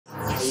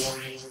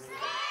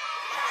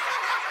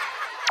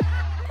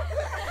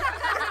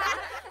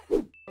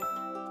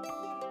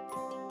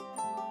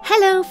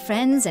Hello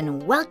friends,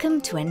 and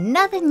welcome to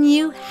another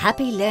new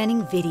Happy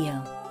Learning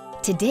video.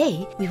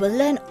 Today we will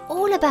learn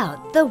all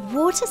about the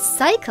water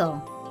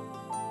cycle.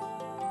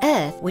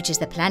 Earth, which is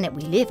the planet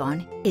we live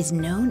on, is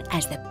known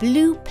as the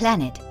blue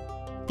planet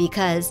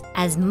because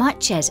as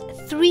much as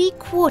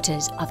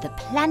 3/4 of the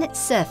planet's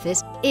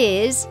surface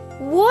is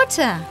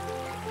water.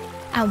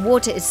 And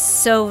water is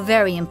so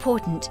very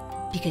important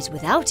because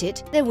without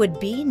it there would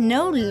be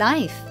no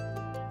life.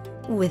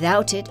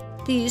 Without it,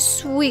 these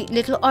sweet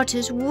little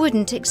otters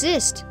wouldn't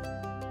exist,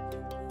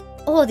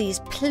 or these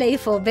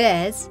playful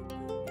bears,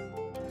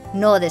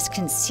 nor this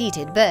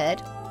conceited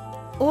bird,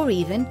 or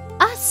even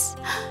us,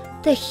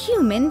 the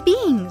human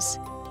beings.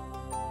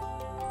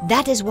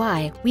 That is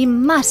why we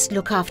must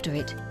look after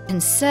it,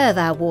 conserve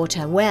our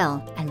water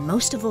well, and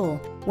most of all,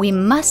 we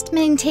must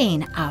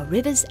maintain our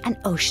rivers and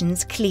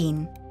oceans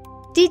clean.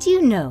 Did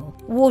you know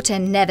water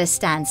never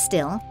stands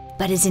still,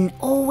 but is in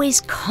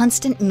always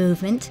constant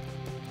movement?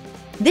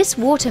 This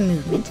water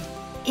movement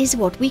is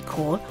what we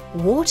call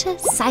water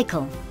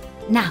cycle.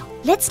 Now,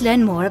 let's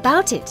learn more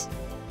about it.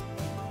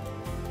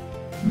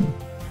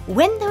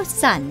 When the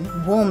sun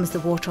warms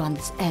the water on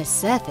the Earth's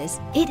surface,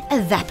 it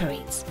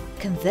evaporates,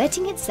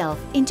 converting itself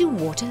into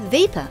water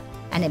vapor,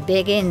 and it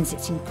begins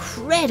its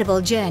incredible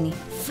journey,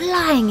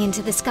 flying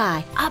into the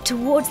sky up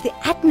towards the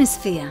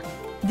atmosphere.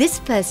 This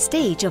first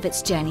stage of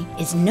its journey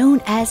is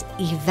known as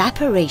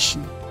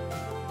evaporation.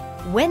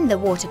 When the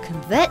water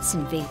converts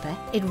in vapor,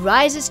 it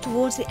rises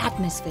towards the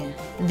atmosphere,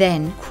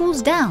 then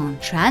cools down,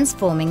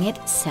 transforming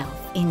itself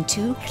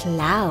into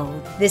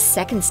cloud. This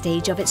second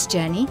stage of its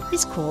journey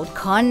is called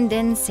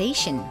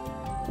condensation.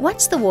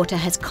 Once the water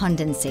has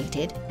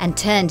condensated and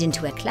turned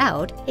into a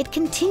cloud, it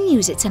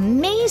continues its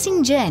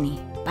amazing journey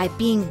by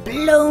being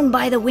blown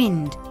by the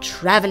wind,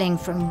 traveling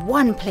from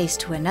one place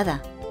to another.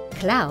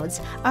 Clouds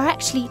are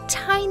actually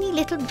tiny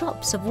little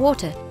drops of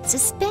water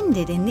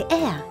suspended in the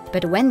air.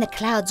 But when the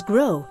clouds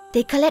grow,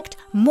 they collect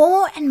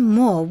more and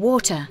more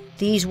water.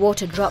 These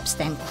water drops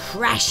then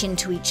crash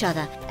into each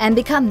other and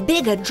become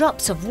bigger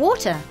drops of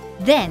water.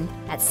 Then,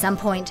 at some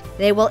point,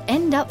 they will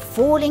end up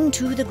falling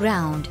to the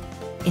ground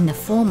in the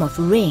form of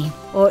rain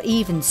or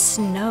even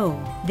snow.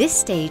 This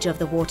stage of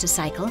the water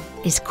cycle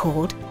is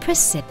called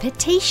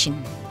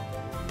precipitation.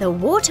 The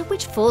water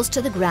which falls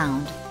to the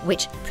ground,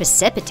 which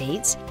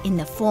precipitates in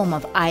the form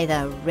of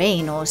either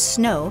rain or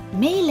snow,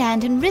 may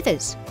land in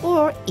rivers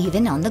or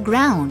even on the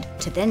ground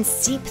to then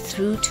seep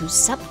through to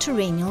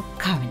subterranean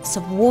currents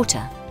of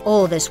water.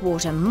 All this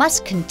water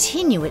must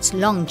continue its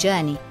long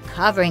journey,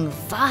 covering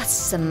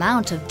vast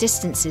amount of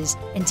distances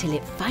until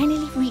it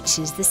finally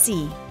reaches the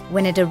sea.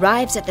 When it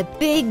arrives at the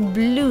big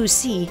blue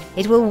sea,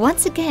 it will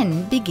once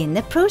again begin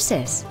the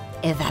process: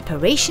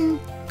 evaporation,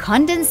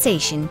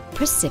 condensation,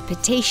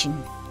 precipitation.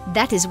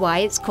 That is why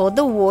it's called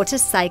the water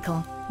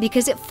cycle,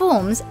 because it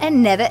forms a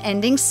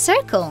never-ending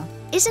circle.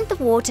 Isn't the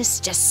water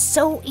just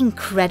so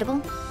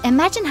incredible?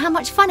 Imagine how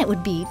much fun it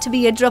would be to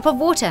be a drop of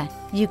water.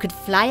 You could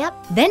fly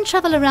up, then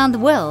travel around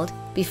the world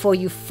before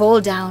you fall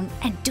down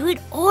and do it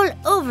all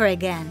over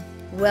again.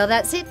 Well,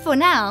 that's it for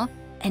now.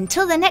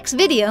 Until the next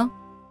video.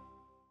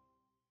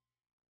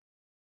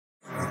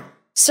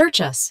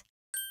 Search us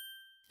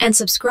and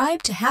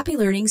subscribe to Happy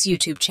Learning's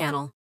YouTube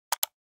channel.